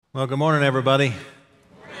Well, good morning, everybody.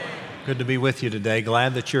 Good to be with you today.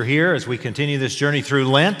 Glad that you're here as we continue this journey through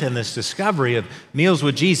Lent and this discovery of meals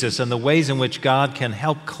with Jesus and the ways in which God can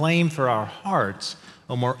help claim for our hearts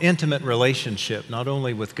a more intimate relationship, not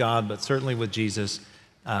only with God, but certainly with Jesus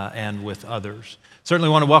and with others. Certainly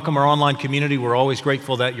want to welcome our online community. We're always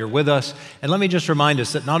grateful that you're with us. And let me just remind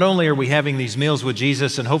us that not only are we having these meals with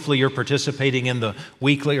Jesus, and hopefully you're participating in the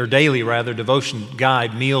weekly or daily, rather, devotion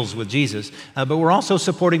guide, Meals with Jesus, but we're also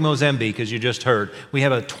supporting Mozambique, as you just heard. We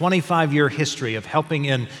have a 25-year history of helping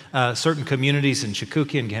in certain communities in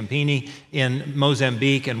Chikuki and Campini in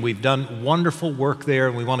Mozambique, and we've done wonderful work there,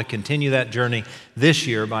 and we want to continue that journey this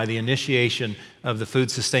year by the initiation of the Food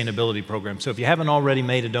Sustainability Program. So if you haven't already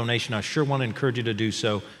made a donation, I sure want to encourage you to do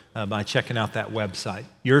so by checking out that website.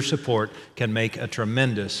 Your support can make a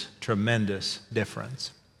tremendous, tremendous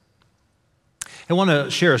difference. I want to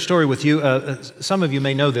share a story with you. Some of you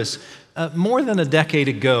may know this. More than a decade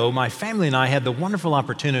ago, my family and I had the wonderful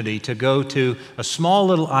opportunity to go to a small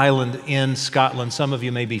little island in Scotland some of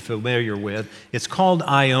you may be familiar with. It's called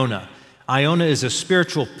Iona. Iona is a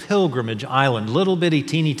spiritual pilgrimage island, little bitty,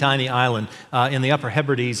 teeny tiny island in the Upper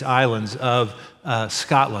Hebrides Islands of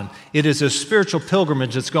Scotland. It is a spiritual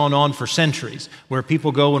pilgrimage that's gone on for centuries, where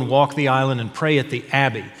people go and walk the island and pray at the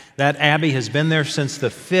Abbey. That Abbey has been there since the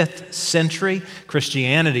 5th century.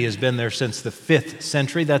 Christianity has been there since the 5th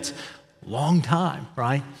century. That's a long time,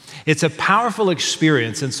 right? It's a powerful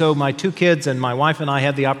experience, and so my two kids and my wife and I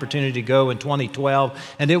had the opportunity to go in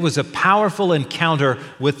 2012, and it was a powerful encounter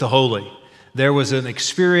with the holy. There was an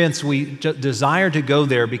experience. We desired to go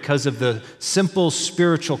there because of the simple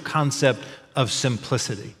spiritual concept of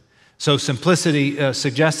simplicity. So simplicity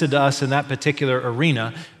suggested to us in that particular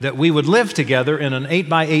arena that we would live together in an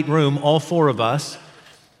 8x8 room, all four of us,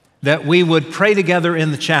 that we would pray together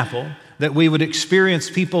in the chapel, that we would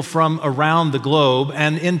experience people from around the globe,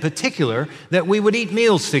 and in particular, that we would eat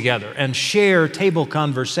meals together and share table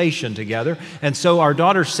conversation together. And so our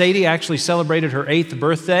daughter Sadie actually celebrated her 8th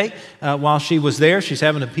birthday while she was there. She's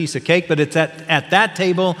having a piece of cake, but it's at that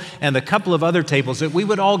table and a couple of other tables that we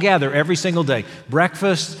would all gather every single day,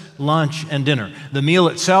 breakfast, lunch, and dinner. The meal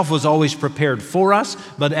itself was always prepared for us,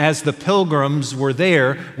 but as the pilgrims were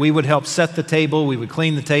there, we would help set the table, we would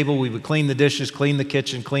clean the table, we would clean the dishes, clean the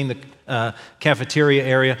kitchen, clean the cafeteria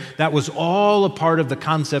area. That was all a part of the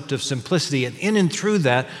concept of simplicity. And in and through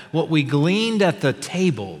that, what we gleaned at the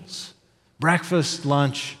tables, breakfast,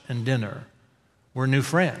 lunch, and dinner, were new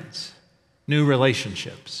friends, new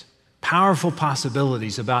relationships, powerful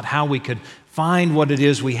possibilities about how we could find what it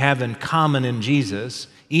is we have in common in Jesus,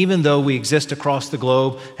 even though we exist across the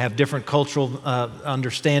globe, have different cultural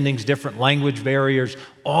understandings, different language barriers,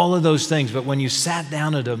 all of those things. But when you sat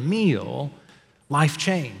down at a meal, life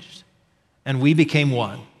changed. And we became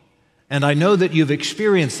one. And I know that you've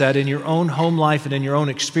experienced that in your own home life and in your own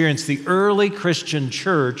experience. The early Christian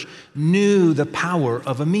church knew the power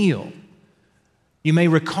of a meal. You may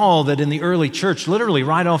recall that in the early church, literally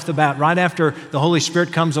right off the bat, right after the Holy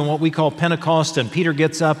Spirit comes on what we call Pentecost, and Peter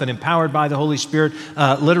gets up and empowered by the Holy Spirit,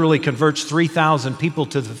 literally converts 3,000 people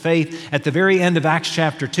to the faith. At the very end of Acts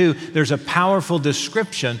chapter 2, there's a powerful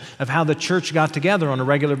description of how the church got together on a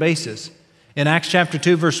regular basis. In Acts chapter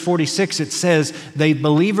 2, verse 46, it says, "The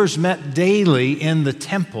believers met daily in the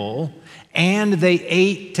temple, and they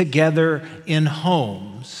ate together in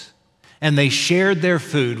homes, and they shared their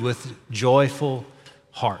food with joyful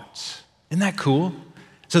hearts." Isn't that cool?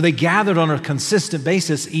 So they gathered on a consistent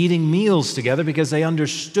basis, eating meals together because they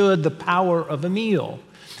understood the power of a meal.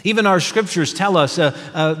 Even our scriptures tell us,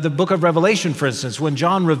 the book of Revelation, for instance, when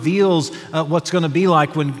John reveals what's going to be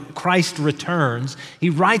like when Christ returns, he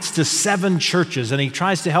writes to 7 churches and he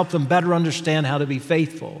tries to help them better understand how to be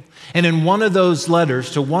faithful. And in one of those letters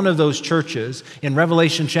to one of those churches, in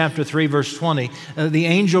Revelation chapter 3, verse 20, the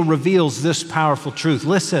angel reveals this powerful truth.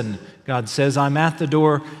 "Listen," God says, "I'm at the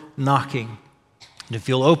door knocking. And if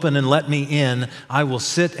you'll open and let me in, I will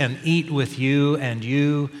sit and eat with you and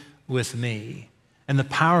you with me." And the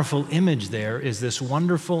powerful image there is this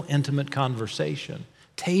wonderful, intimate conversation,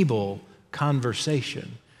 table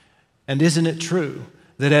conversation. And isn't it true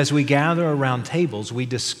that as we gather around tables, we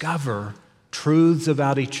discover truths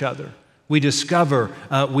about each other? We discover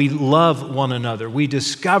we love one another. We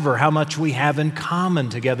discover how much we have in common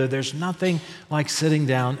together. There's nothing like sitting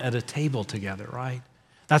down at a table together, right?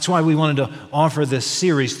 That's why we wanted to offer this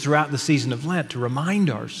series throughout the season of Lent, to remind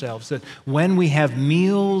ourselves that when we have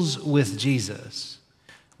meals with Jesus,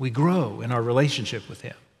 we grow in our relationship with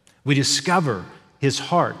him. We discover his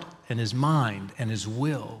heart and his mind and his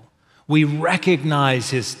will. We recognize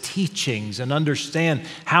his teachings and understand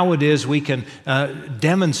how it is we can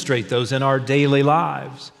demonstrate those in our daily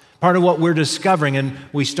lives. Part of what we're discovering, and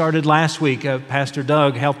we started last week, Pastor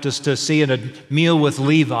Doug helped us to see in a meal with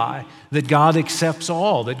Levi, that God accepts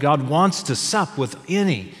all, that God wants to sup with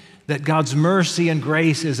any, that God's mercy and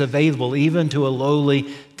grace is available even to a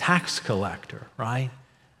lowly tax collector, right?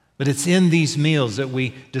 But it's in these meals that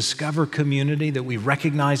we discover community, that we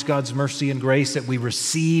recognize God's mercy and grace, that we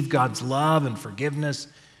receive God's love and forgiveness,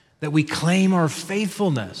 that we claim our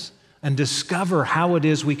faithfulness and discover how it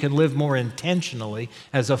is we can live more intentionally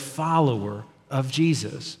as a follower of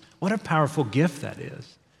Jesus. What a powerful gift that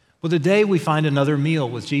is. Well, today we find another meal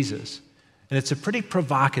with Jesus, and it's a pretty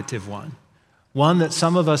provocative one that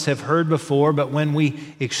some of us have heard before, but when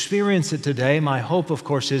we experience it today, my hope, of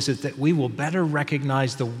course, is that we will better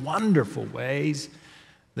recognize the wonderful ways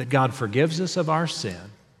that God forgives us of our sin,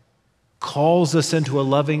 calls us into a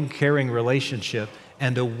loving, caring relationship,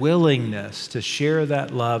 and a willingness to share that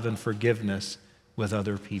love and forgiveness with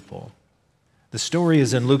other people. The story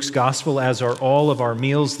is in Luke's gospel, as are all of our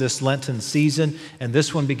meals this Lenten season, and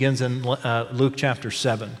this one begins in Luke chapter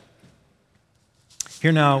 7.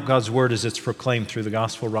 Hear now God's word as it's proclaimed through the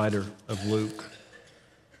gospel writer of Luke.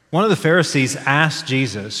 One of the Pharisees asked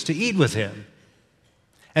Jesus to eat with him,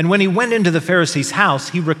 and when he went into the Pharisee's house,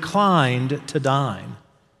 he reclined to dine.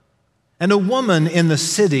 And a woman in the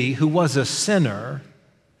city who was a sinner,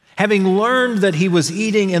 having learned that he was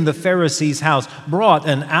eating in the Pharisee's house, brought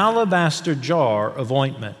an alabaster jar of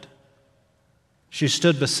ointment. She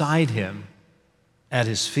stood beside him at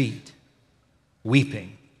his feet,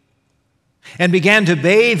 weeping, and began to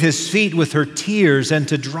bathe his feet with her tears and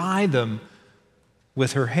to dry them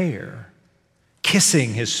with her hair,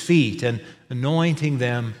 kissing his feet and anointing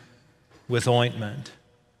them with ointment.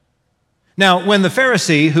 Now, when the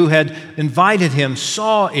Pharisee who had invited him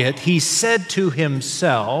saw it, he said to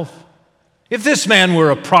himself, "If this man were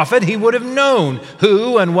a prophet, he would have known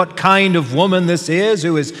who and what kind of woman this is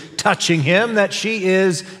who is touching him, that she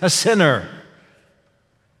is a sinner."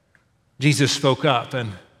 Jesus spoke up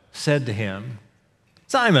and said to him,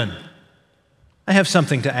 "Simon, I have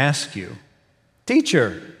something to ask you."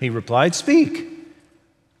 "Teacher," he replied, "speak."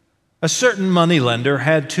 A certain moneylender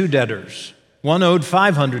had two debtors. One owed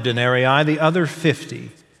 500 denarii, the other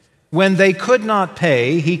 50. When they could not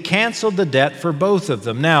pay, he canceled the debt for both of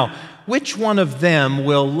them. Now, which one of them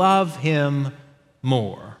will love him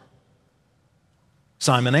more?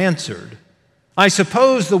 Simon answered, "I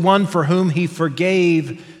suppose the one for whom he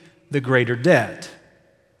forgave the greater debt."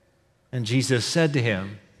 And Jesus said to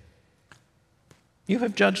him, "You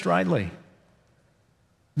have judged rightly."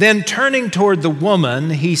 Then turning toward the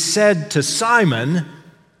woman, he said to Simon,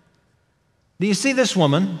 "Do you see this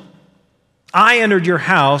woman? I entered your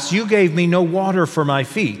house. You gave me no water for my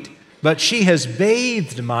feet, but she has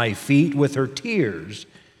bathed my feet with her tears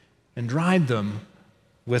and dried them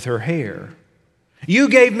with her hair. You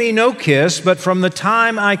gave me no kiss, but from the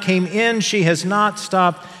time I came in, she has not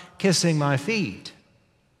stopped kissing my feet.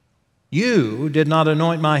 You did not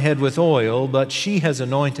anoint my head with oil, but she has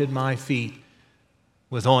anointed my feet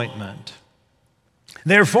with ointment.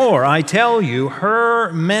 Therefore, I tell you,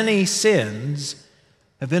 her many sins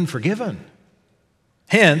have been forgiven.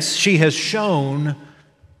 Hence, she has shown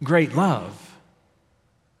great love.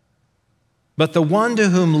 But the one to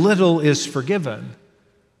whom little is forgiven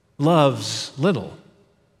loves little."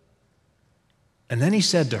 And then he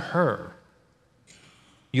said to her,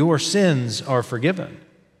 "Your sins are forgiven."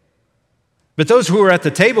 But those who were at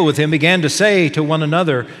the table with him began to say to one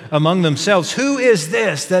another among themselves, "Who is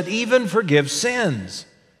this that even forgives sins?"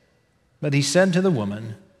 But he said to the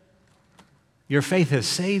woman, "Your faith has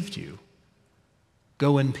saved you.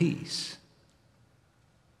 Go in peace."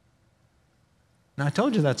 Now, I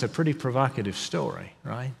told you that's a pretty provocative story,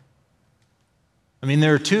 right? I mean,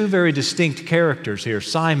 there are two very distinct characters here.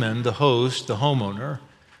 Simon, the host, the homeowner,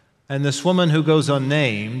 and this woman who goes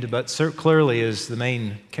unnamed, but clearly is the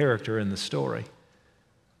main character in the story.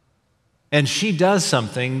 And she does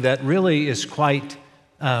something that really is quite,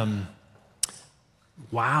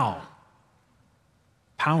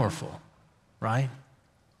 powerful, right?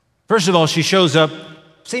 First of all, she shows up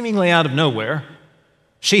seemingly out of nowhere.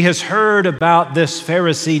 She has heard about this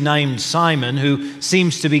Pharisee named Simon who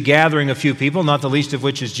seems to be gathering a few people, not the least of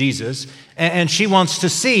which is Jesus. And she wants to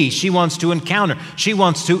see, she wants to encounter, she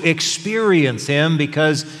wants to experience him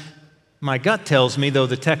because my gut tells me, though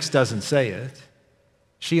the text doesn't say it,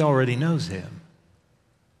 she already knows him.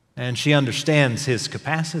 And she understands his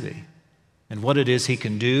capacity and what it is he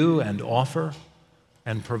can do and offer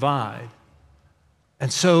and provide.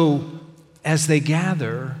 And so as they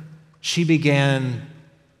gather, she began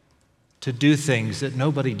to do things that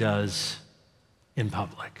nobody does in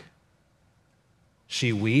public.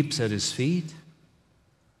 She weeps at his feet.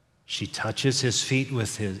 She touches his feet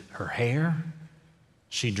with her hair.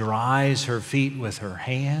 She dries her feet with her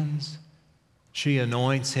hands. She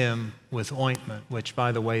anoints him with ointment, which,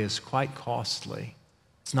 by the way, is quite costly.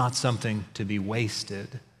 It's not something to be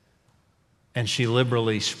wasted. And she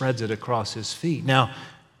liberally spreads it across his feet. Now,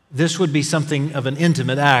 this would be something of an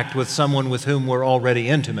intimate act with someone with whom we're already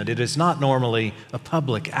intimate. It is not normally a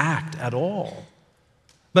public act at all.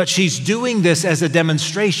 But she's doing this as a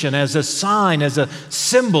demonstration, as a sign, as a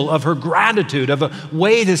symbol of her gratitude, of a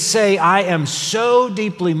way to say, I am so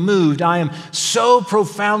deeply moved, I am so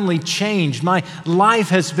profoundly changed, my life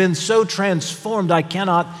has been so transformed, I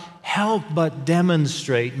cannot help but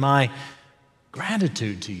demonstrate my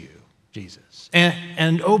gratitude to you, Jesus.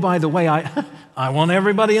 And oh, by the way, I want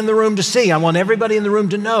everybody in the room to see. I want everybody in the room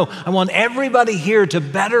to know. I want everybody here to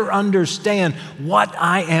better understand what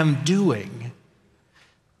I am doing.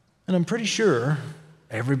 And I'm pretty sure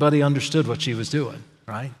everybody understood what she was doing,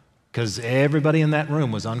 right? Because everybody in that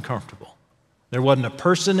room was uncomfortable. There wasn't a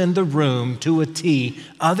person in the room to a T,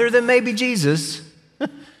 other than maybe Jesus,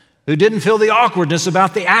 who didn't feel the awkwardness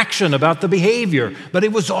about the action, about the behavior. But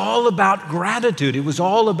it was all about gratitude. It was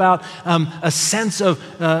all about a sense of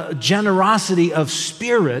generosity of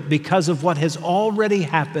spirit because of what has already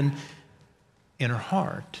happened in her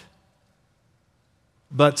heart.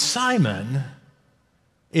 But Simon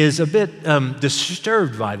is a bit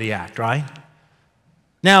disturbed by the act, right?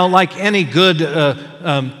 Now, like any good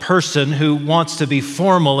person who wants to be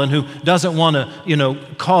formal and who doesn't want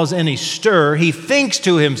to, cause any stir, he thinks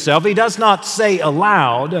to himself, he does not say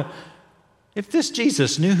aloud, if this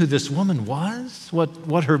Jesus knew who this woman was,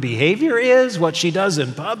 what her behavior is, what she does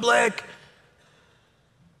in public,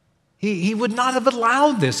 he would not have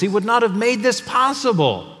allowed this. He would not have made this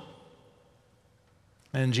possible.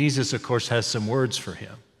 And Jesus, of course, has some words for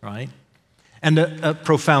him, right? And a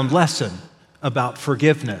profound lesson about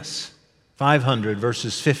forgiveness. 500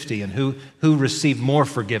 verses 50, and who received more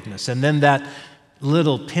forgiveness. And then that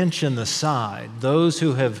little pinch in the side, those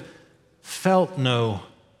who have felt no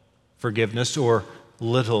forgiveness or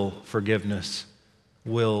little forgiveness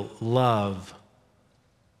will love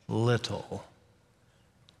little.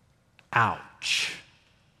 Ouch.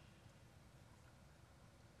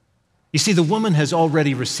 You see, the woman has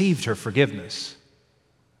already received her forgiveness.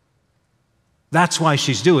 That's why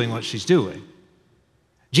she's doing what she's doing.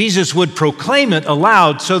 Jesus would proclaim it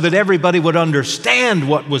aloud so that everybody would understand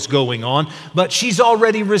what was going on, but she's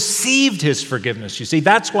already received his forgiveness. You see,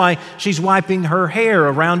 that's why she's wiping her hair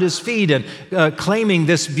around his feet and claiming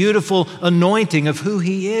this beautiful anointing of who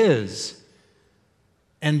he is.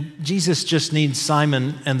 And Jesus just needs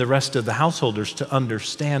Simon and the rest of the householders to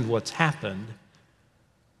understand what's happened.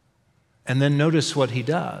 And then notice what he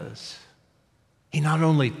does. He not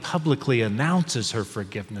only publicly announces her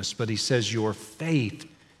forgiveness, but he says, your faith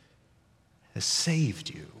has saved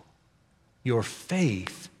you. Your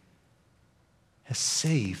faith has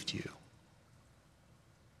saved you.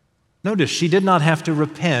 Notice, she did not have to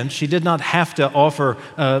repent. She did not have to offer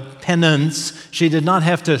penance. She did not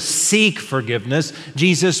have to seek forgiveness.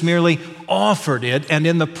 Jesus merely offered it, and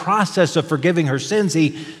in the process of forgiving her sins,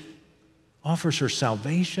 he offers her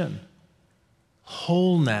salvation,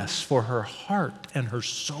 wholeness for her heart and her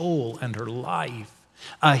soul and her life,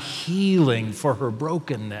 a healing for her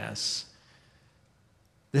brokenness.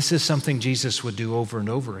 This is something Jesus would do over and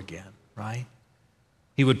over again, right?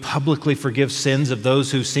 He would publicly forgive sins of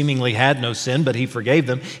those who seemingly had no sin, but he forgave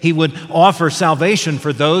them. He would offer salvation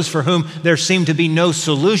for those for whom there seemed to be no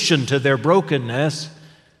solution to their brokenness.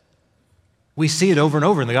 We see it over and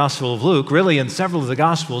over in the Gospel of Luke, really in several of the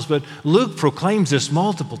Gospels, but Luke proclaims this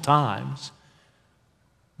multiple times.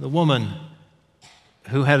 The woman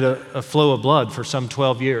who had a flow of blood for some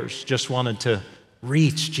 12 years just wanted to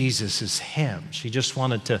reach Jesus' hem. She just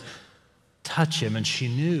wanted to touch him, and she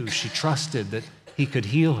knew, she trusted that he could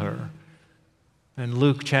heal her. And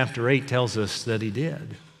Luke chapter 8 tells us that he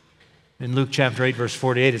did. In Luke chapter 8, verse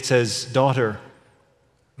 48, it says, daughter,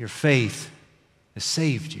 your faith has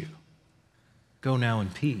saved you. Go now in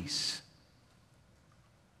peace.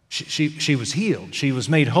 She was healed. She was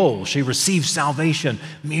made whole. She received salvation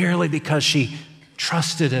merely because she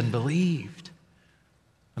trusted and believed.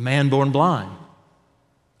 A man born blind.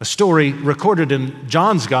 A story recorded in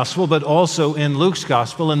John's gospel, but also in Luke's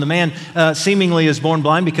gospel. And the man seemingly is born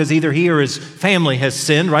blind because either he or his family has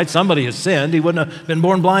sinned, right? Somebody has sinned. He wouldn't have been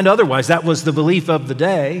born blind otherwise. That was the belief of the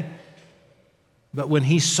day. But when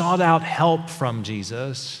he sought out help from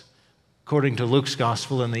Jesus, according to Luke's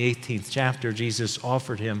gospel in the 18th chapter, Jesus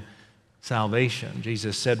offered him salvation.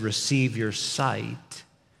 Jesus said, receive your sight.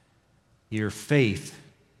 Your faith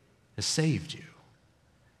has saved you.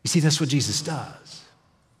 You see, that's what Jesus does.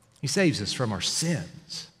 He saves us from our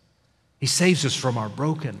sins. He saves us from our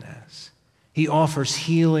brokenness. He offers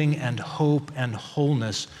healing and hope and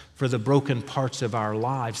wholeness for the broken parts of our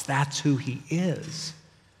lives. That's who he is.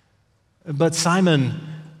 But Simon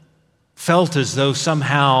felt as though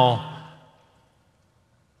somehow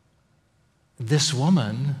this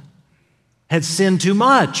woman had sinned too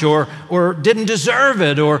much or didn't deserve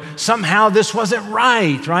it, or somehow this wasn't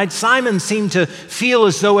right? Simon seemed to feel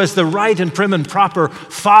as though, as the right and prim and proper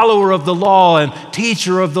follower of the law and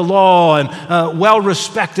teacher of the law and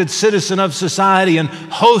well-respected citizen of society and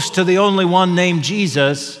host to the only one named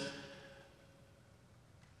Jesus,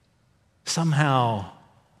 somehow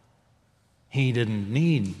he didn't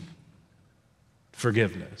need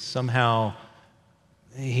forgiveness. Somehow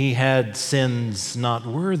he had sins not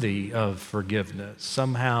worthy of forgiveness.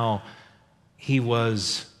 Somehow he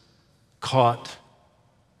was caught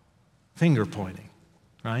finger pointing,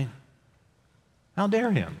 right? How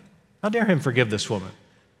dare him? How dare him forgive this woman?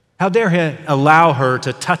 How dare he allow her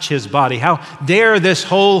to touch his body? How dare this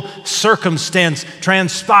whole circumstance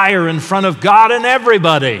transpire in front of God and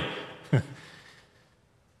everybody?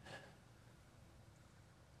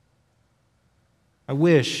 I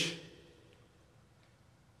wish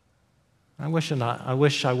I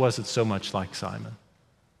wasn't so much like Simon.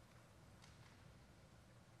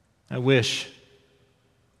 I wish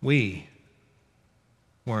we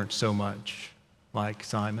weren't so much like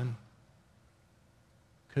Simon.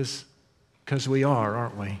 Because we are,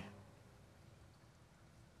 aren't we?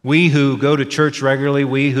 We who go to church regularly,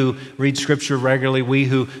 we who read Scripture regularly, we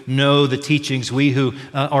who know the teachings, we who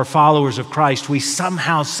are followers of Christ, we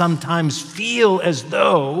somehow sometimes feel as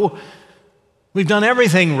though we've done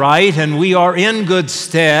everything right and we are in good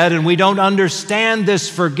stead, and we don't understand this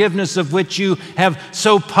forgiveness of which you have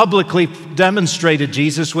so publicly demonstrated,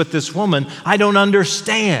 Jesus, with this woman. I don't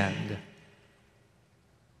understand.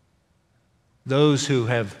 Those who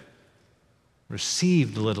have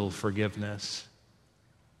received little forgiveness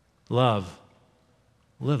love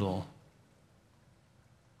little.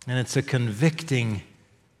 And it's a convicting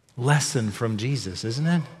lesson from Jesus, isn't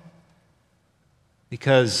it?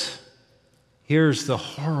 Because here's the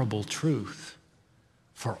horrible truth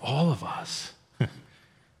for all of us.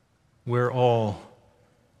 We're all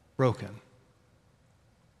broken.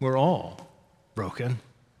 We're all broken.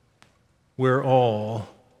 We're all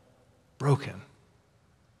broken.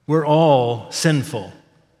 We're all sinful.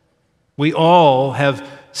 We all have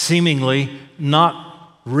seemingly not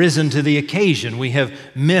risen to the occasion. We have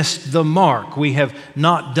missed the mark. We have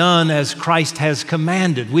not done as Christ has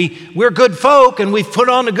commanded. We're good folk, and we've put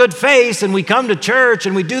on a good face, and we come to church,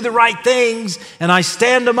 and we do the right things, and I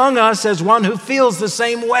stand among us as one who feels the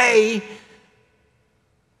same way.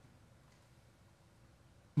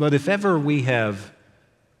 But if ever we have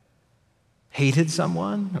hated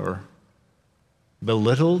someone or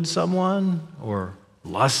belittled someone or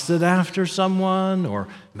lusted after someone or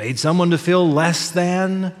made someone to feel less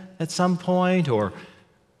than at some point, or,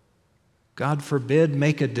 God forbid,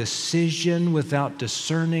 make a decision without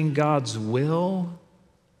discerning God's will,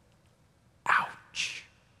 ouch.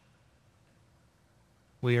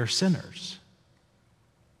 We are sinners,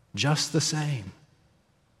 just the same.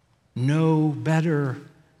 No better,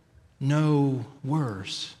 no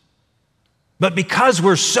worse. But because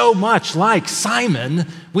we're so much like Simon,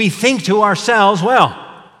 we think to ourselves, well,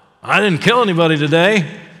 I didn't kill anybody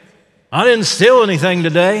today. I didn't steal anything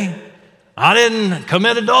today. I didn't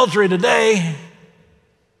commit adultery today.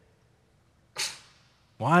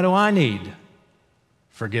 Why do I need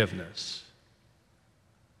forgiveness?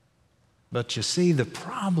 But you see, the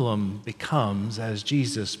problem becomes, as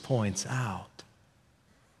Jesus points out,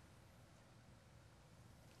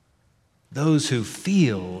 those who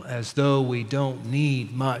feel as though we don't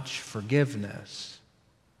need much forgiveness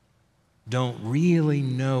don't really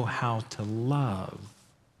know how to love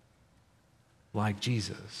like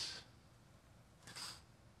Jesus.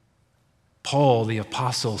 Paul, the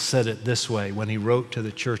apostle, said it this way when he wrote to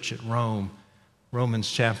the church at Rome, Romans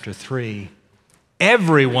chapter 3.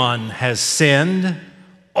 Everyone has sinned.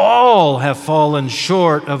 All have fallen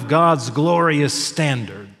short of God's glorious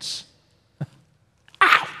standards.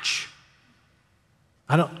 Ouch!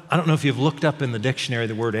 I don't know if you've looked up in the dictionary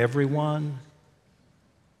the word everyone.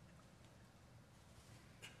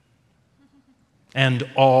 And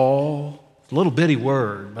all, a little bitty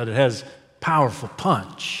word, but it has powerful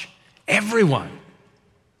punch. Everyone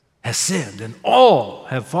has sinned, and all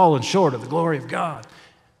have fallen short of the glory of God.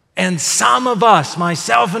 And some of us,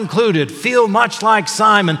 myself included, feel much like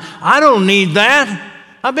Simon. I don't need that.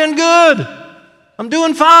 I've been good. I'm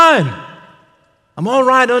doing fine. I'm all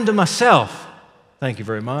right unto myself. Thank you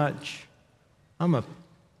very much. I'm a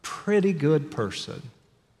pretty good person.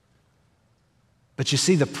 But you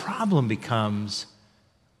see, the problem becomes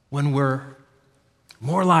when we're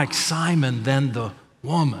more like Simon than the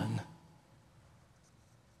woman,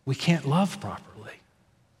 we can't love properly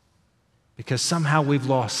because somehow we've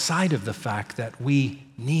lost sight of the fact that we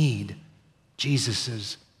need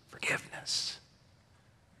Jesus' forgiveness.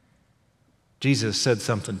 Jesus said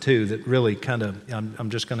something too that really kind of,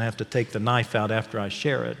 I'm just going to have to take the knife out after I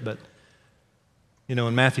share it, but you know,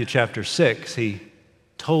 in Matthew chapter 6, he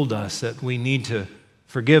told us that we need to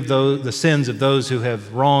forgive the sins of those who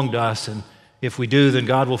have wronged us, and if we do, then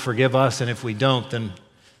God will forgive us, and if we don't, then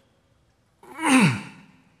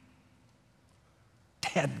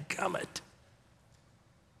dadgummit. It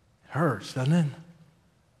hurts, doesn't it?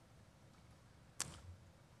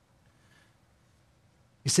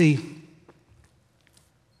 You see,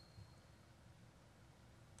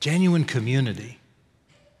 genuine community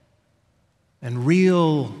and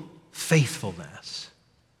real faithfulness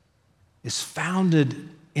is founded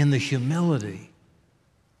in the humility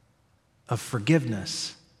of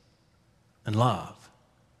forgiveness and love.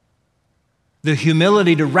 The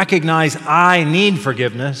humility to recognize I need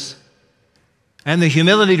forgiveness, and the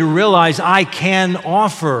humility to realize I can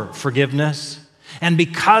offer forgiveness. And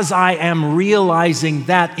because I am realizing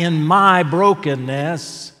that in my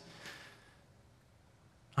brokenness,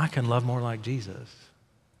 I can love more like Jesus.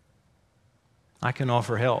 I can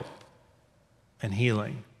offer help and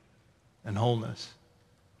healing and wholeness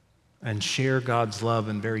and share God's love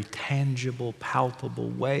in very tangible, palpable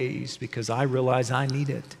ways because I realize I need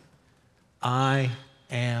it. I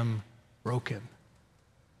am broken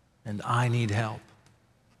and I need help.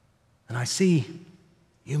 And I see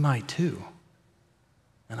you might too.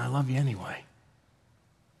 And I love you anyway.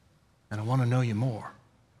 And I want to know you more.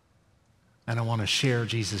 And I want to share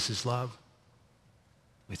Jesus' love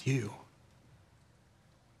with you.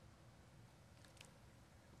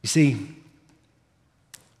 You see,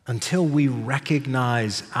 until we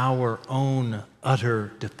recognize our own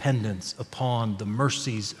utter dependence upon the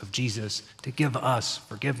mercies of Jesus to give us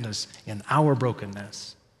forgiveness in our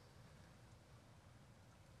brokenness,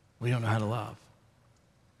 we don't know how to love.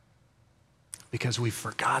 Because we've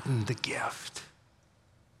forgotten the gift.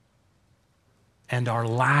 And our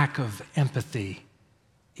lack of empathy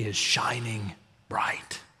is shining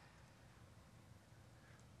bright.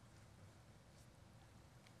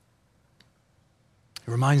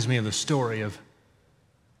 It reminds me of the story of a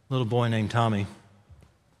little boy named Tommy.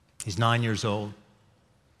 He's 9 years old.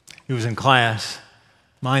 He was in class,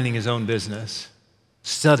 minding his own business,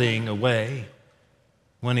 studying away,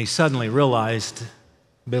 when he suddenly realized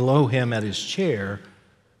below him at his chair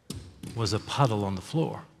was a puddle on the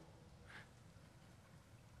floor.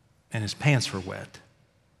 And his pants were wet.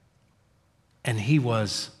 And he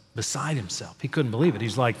was beside himself. He couldn't believe it.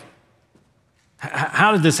 He's like,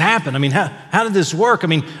 how did this happen? I mean, how did this work? I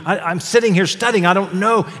mean, I'm sitting here studying. I don't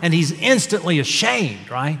know. And he's instantly ashamed,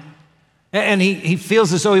 right? And he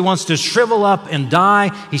feels as though he wants to shrivel up and die.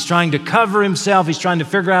 He's trying to cover himself. He's trying to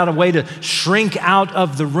figure out a way to shrink out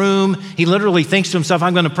of the room. He literally thinks to himself,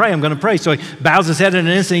 I'm going to pray. So he bows his head in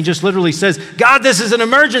an instant. He just literally says, God, this is an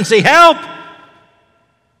emergency. Help!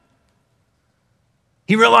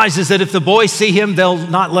 He realizes that if the boys see him, they'll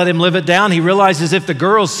not let him live it down. He realizes if the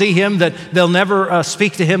girls see him, that they'll never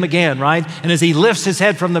speak to him again, right? And as he lifts his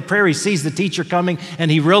head from the prayer, he sees the teacher coming,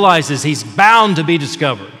 and he realizes he's bound to be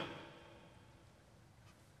discovered.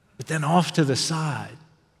 But then off to the side,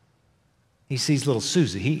 he sees little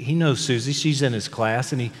Susie. He knows Susie. She's in his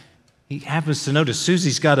class, and he happens to notice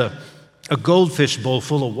Susie's got a goldfish bowl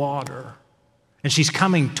full of water. And she's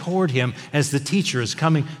coming toward him as the teacher is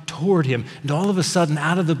coming toward him. And all of a sudden,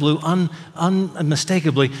 out of the blue,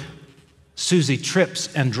 unmistakably, Susie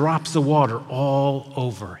trips and drops the water all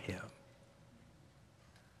over him.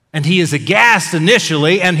 And he is aghast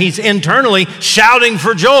initially, and he's internally shouting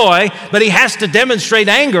for joy, but he has to demonstrate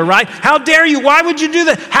anger, right? How dare you? Why would you do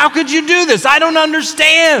that? How could you do this? I don't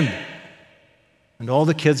understand. And all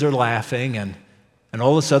the kids are laughing, and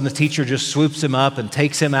all of a sudden the teacher just swoops him up and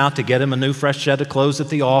takes him out to get him a new fresh set of clothes at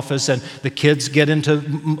the office, and the kids get into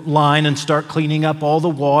line and start cleaning up all the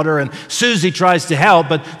water, and Susie tries to help,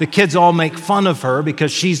 but the kids all make fun of her because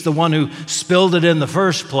she's the one who spilled it in the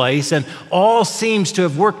first place, and all seems to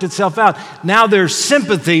have worked itself out. Now there's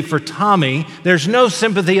sympathy for Tommy. There's no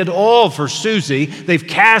sympathy at all for Susie. They've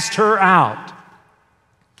cast her out.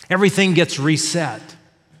 Everything gets reset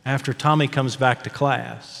after Tommy comes back to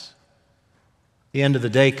class. The end of the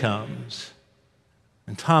day comes,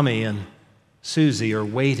 and Tommy and Susie are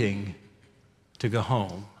waiting to go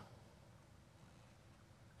home.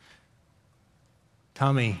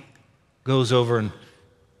 Tommy goes over and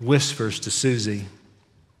whispers to Susie,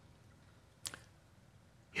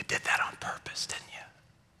 "You did that on purpose, didn't you?"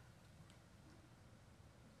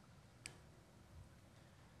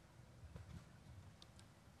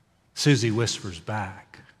 Susie whispers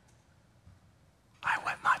back, "I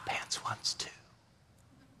wet my pants once too."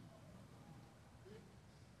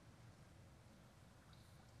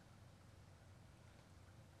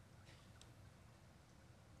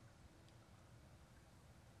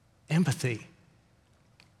 Empathy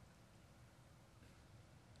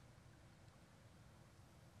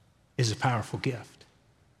is a powerful gift.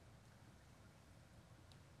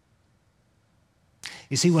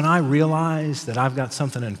 You see, when I realize that I've got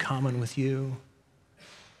something in common with you,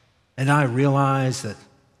 and I realize that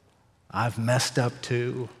I've messed up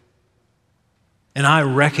too, and I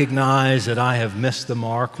recognize that I have missed the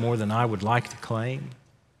mark more than I would like to claim,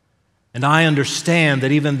 and I understand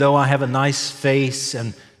that even though I have a nice face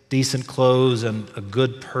and decent clothes and a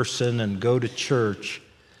good person and go to church,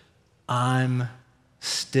 I'm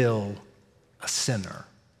still a sinner.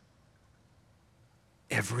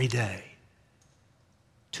 Every day,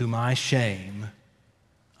 to my shame,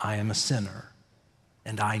 I am a sinner,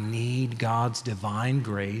 and I need God's divine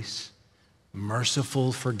grace,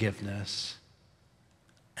 merciful forgiveness,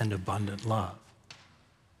 and abundant love.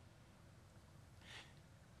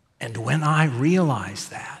 And when I realize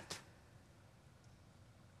that,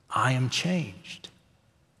 I am changed.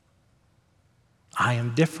 I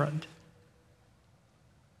am different.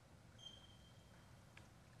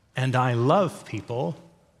 And I love people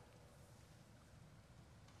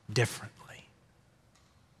differently.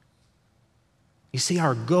 You see,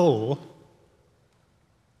 our goal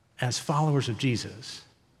as followers of Jesus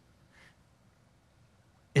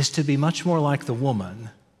is to be much more like the woman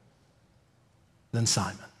than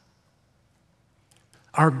Simon.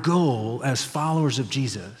 Our goal as followers of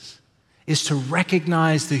Jesus is to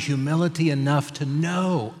recognize the humility enough to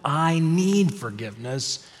know I need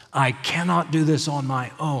forgiveness. I cannot do this on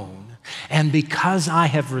my own. And because I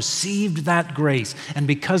have received that grace, and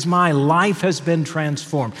because my life has been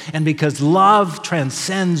transformed, and because love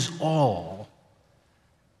transcends all,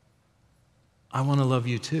 I want to love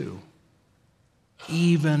you too.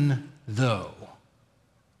 Even though,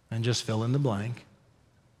 and just fill in the blank,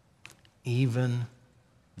 even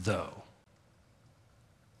though.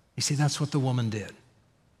 You see, that's what the woman did.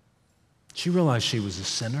 She realized she was a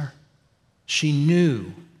sinner. She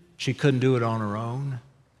knew she couldn't do it on her own.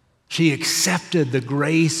 She accepted the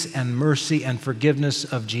grace and mercy and forgiveness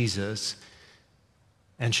of Jesus,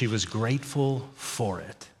 and she was grateful for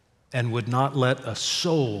it and would not let a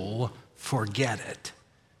soul forget it.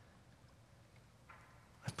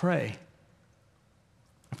 I pray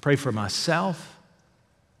for myself,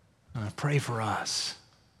 and I pray for us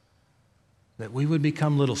that we would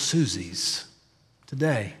become little Susies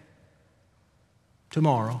today,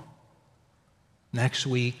 tomorrow, next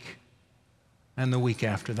week, and the week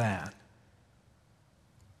after that.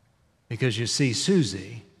 Because you see,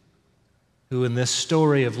 Susie, who in this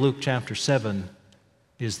story of Luke chapter 7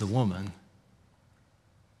 is the woman,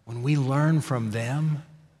 when we learn from them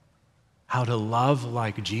how to love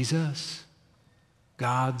like Jesus,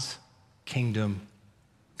 God's kingdom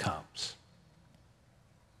comes.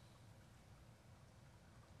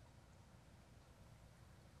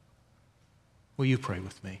 Will you pray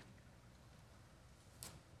with me?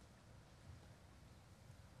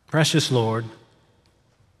 Precious Lord,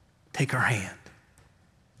 take our hand.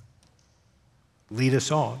 Lead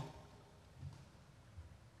us on.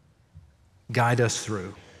 Guide us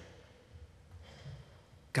through.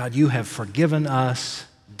 God, you have forgiven us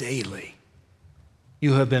daily.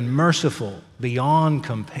 You have been merciful beyond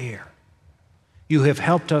compare. You have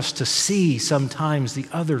helped us to see sometimes the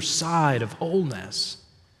other side of wholeness.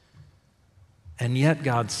 And yet,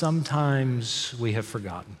 God, sometimes we have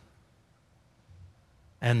forgotten.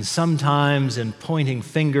 And sometimes in pointing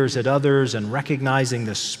fingers at others and recognizing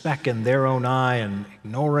the speck in their own eye and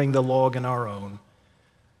ignoring the log in our own,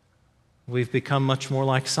 we've become much more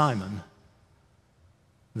like Simon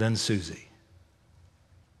than Susie.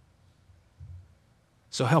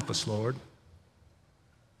 So help us, Lord.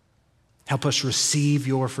 Help us receive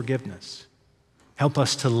your forgiveness. Help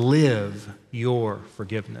us to live your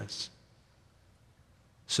forgiveness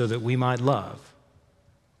so that we might love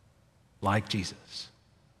like Jesus.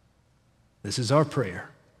 This is our prayer,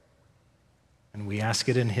 and we ask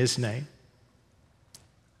it in his name.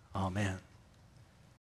 Amen.